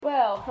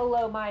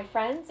Hello, my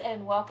friends,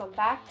 and welcome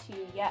back to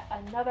yet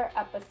another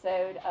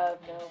episode of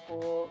No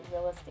Bull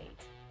Real Estate.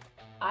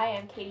 I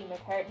am Katie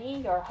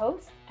McCartney, your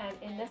host, and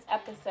in this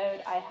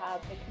episode, I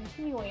have the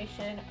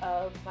continuation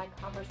of my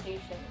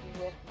conversation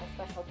with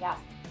my special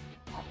guest,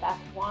 Beth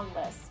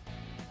Wanless.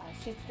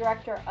 She's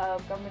Director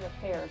of Government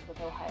Affairs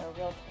with Ohio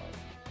Realtors.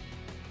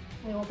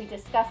 We will be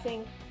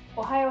discussing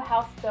Ohio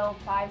House Bill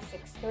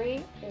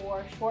 563,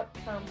 or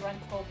short-term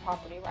rental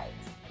property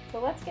rights.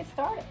 So let's get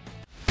started.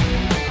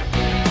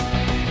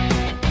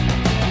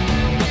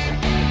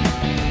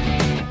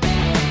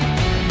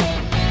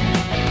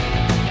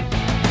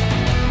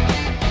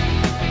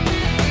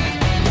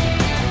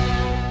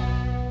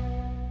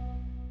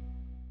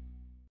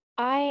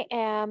 I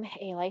am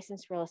a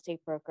licensed real estate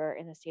broker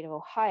in the state of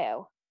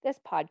Ohio. This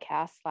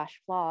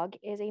podcast/vlog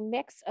is a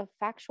mix of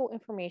factual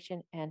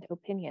information and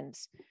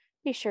opinions.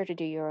 Be sure to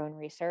do your own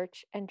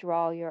research and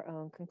draw your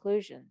own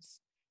conclusions.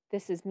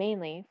 This is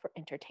mainly for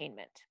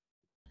entertainment.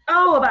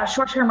 Oh, about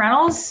short-term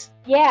rentals?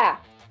 Yeah.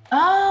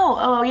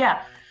 Oh,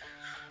 yeah.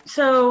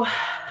 So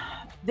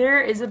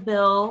there is a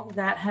bill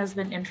that has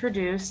been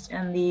introduced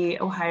in the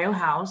Ohio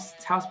House.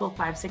 It's House Bill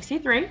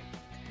 563.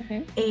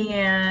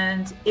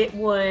 And it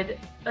would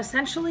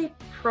essentially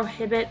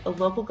prohibit a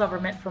local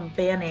government from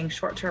banning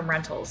short-term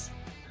rentals.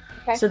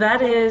 Okay. So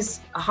that is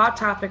a hot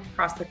topic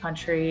across the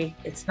country.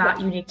 It's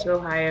not unique to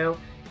Ohio.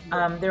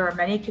 There are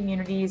many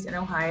communities in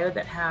Ohio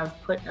that have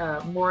put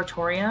a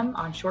moratorium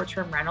on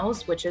short-term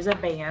rentals, which is a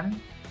ban.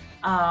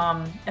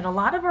 And a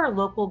lot of our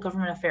local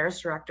government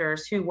affairs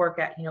directors who work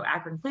at,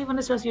 Akron Cleveland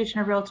Association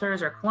of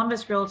Realtors or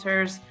Columbus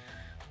Realtors,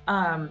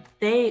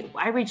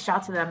 I reached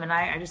out to them and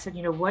I just said,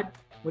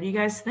 what do you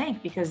guys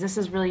think? Because this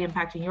is really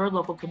impacting your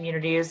local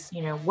communities,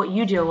 what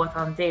you deal with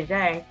on day to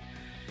day.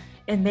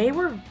 And they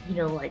were,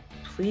 like,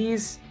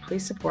 please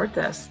support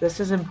this. This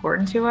is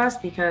important to us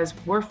because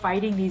we're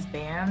fighting these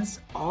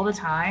bans all the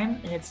time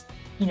and it's,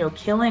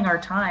 killing our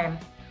time.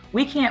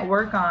 We can't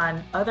work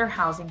on other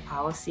housing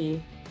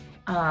policy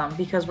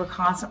because we're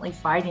constantly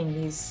fighting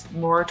these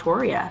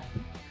moratoria.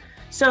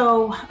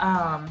 So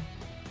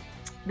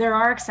there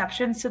are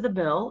exceptions to the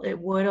bill. It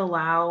would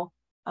allow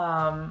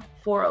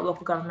for a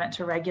local government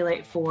to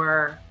regulate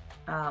for,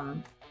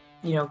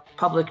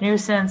 public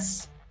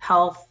nuisance,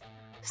 health,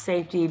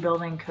 safety,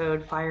 building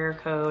code, fire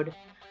code,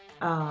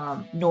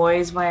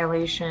 noise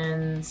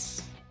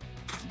violations,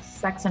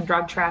 sex and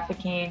drug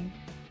trafficking.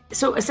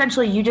 So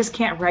essentially, you just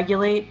can't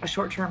regulate a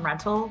short-term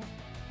rental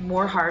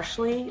more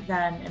harshly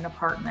than an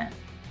apartment.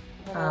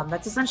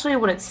 That's essentially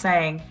what it's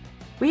saying.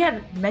 We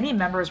had many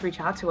members reach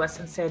out to us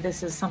and say,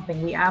 this is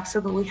something we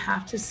absolutely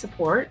have to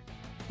support.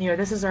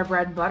 This is our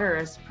bread and butter,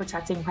 is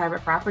protecting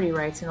private property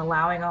rights and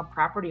allowing a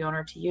property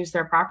owner to use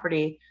their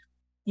property,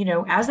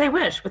 as they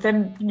wish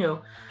within,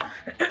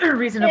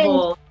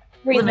 reasonable.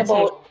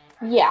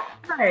 Yeah.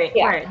 Right.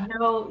 Yeah. Right.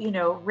 No,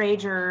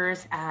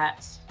 ragers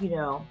at,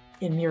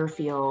 in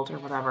Muirfield or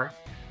whatever.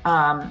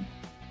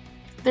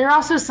 There are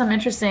also some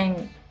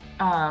interesting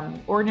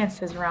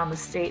ordinances around the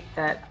state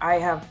that I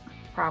have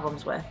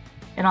problems with.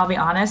 And I'll be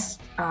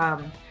honest,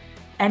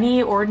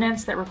 any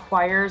ordinance that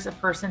requires a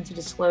person to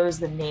disclose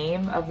the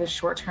name of the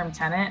short-term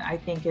tenant, I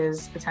think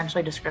is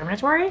potentially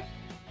discriminatory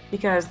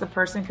because the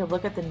person could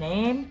look at the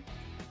name,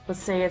 let's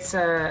say it's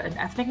an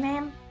ethnic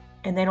name,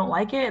 and they don't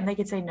like it, and they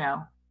could say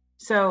no.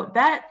 So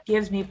that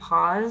gives me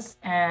pause.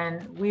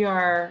 And we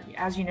are,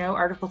 as you know,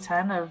 Article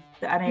 10 of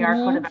the NAR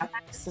Code of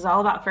Ethics is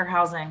all about fair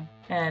housing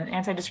and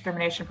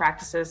anti-discrimination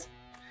practices.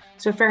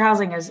 So fair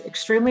housing is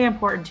extremely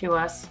important to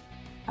us.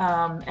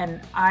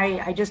 And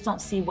I just don't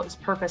see what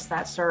purpose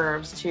that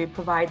serves to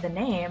provide the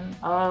name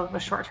of a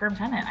short-term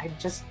tenant. I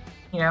just,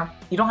 you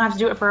don't have to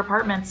do it for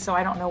apartments, so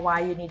I don't know why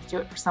you need to do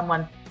it for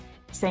someone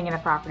staying in a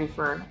property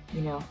for,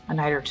 a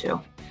night or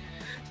two.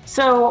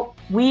 So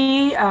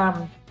we're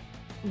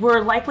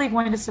likely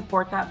going to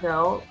support that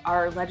bill.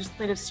 Our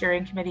legislative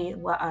steering committee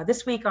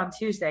this week on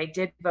Tuesday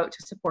did vote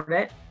to support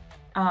it.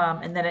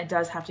 And then it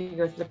does have to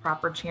go through the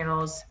proper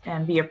channels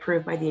and be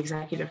approved by the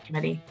executive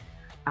committee.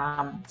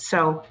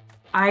 So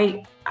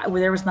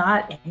there was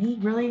not any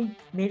really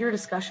major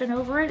discussion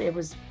over it. It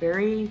was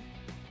very,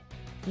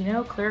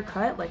 clear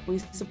cut. Like, we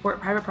support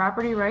private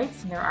property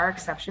rights, and there are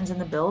exceptions in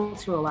the bill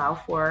to allow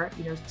for,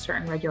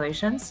 certain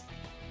regulations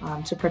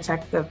to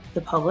protect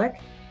the public.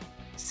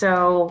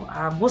 So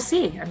we'll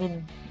see. I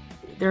mean,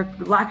 a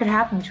lot could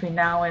happen between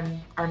now and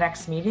our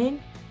next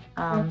meeting.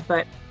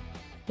 But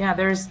yeah,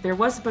 there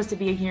was supposed to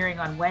be a hearing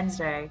on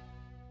Wednesday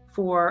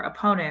for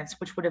opponents,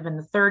 which would have been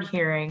the third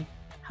hearing.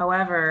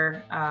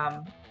 However,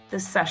 the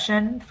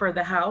session for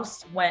the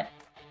House went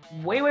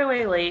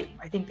way late.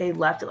 I think they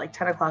left at like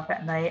 10 o'clock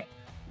that night.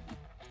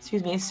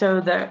 Excuse me.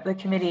 So the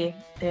committee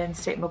in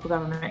State and Local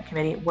Government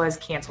Committee was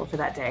canceled for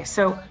that day.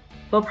 So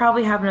they'll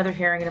probably have another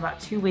hearing in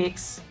about 2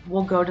 weeks.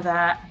 We'll go to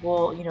that.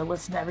 We'll,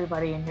 listen to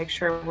everybody and make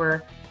sure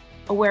we're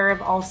aware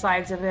of all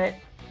sides of it.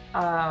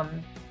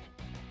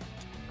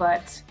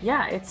 But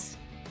yeah,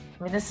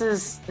 this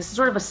is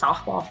sort of a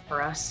softball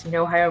for us.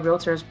 Ohio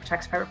Realtors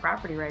protects private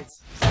property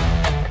rights.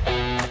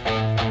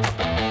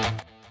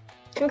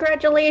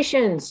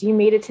 Congratulations, you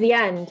made it to the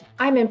end.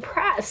 I'm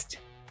impressed.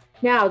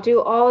 Now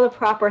do all the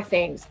proper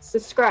things.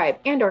 Subscribe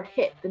and or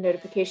hit the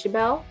notification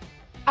bell.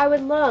 I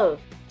would love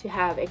to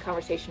have a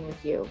conversation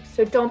with you,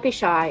 so don't be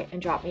shy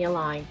and drop me a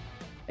line.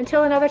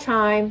 Until another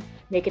time,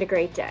 make it a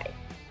great day.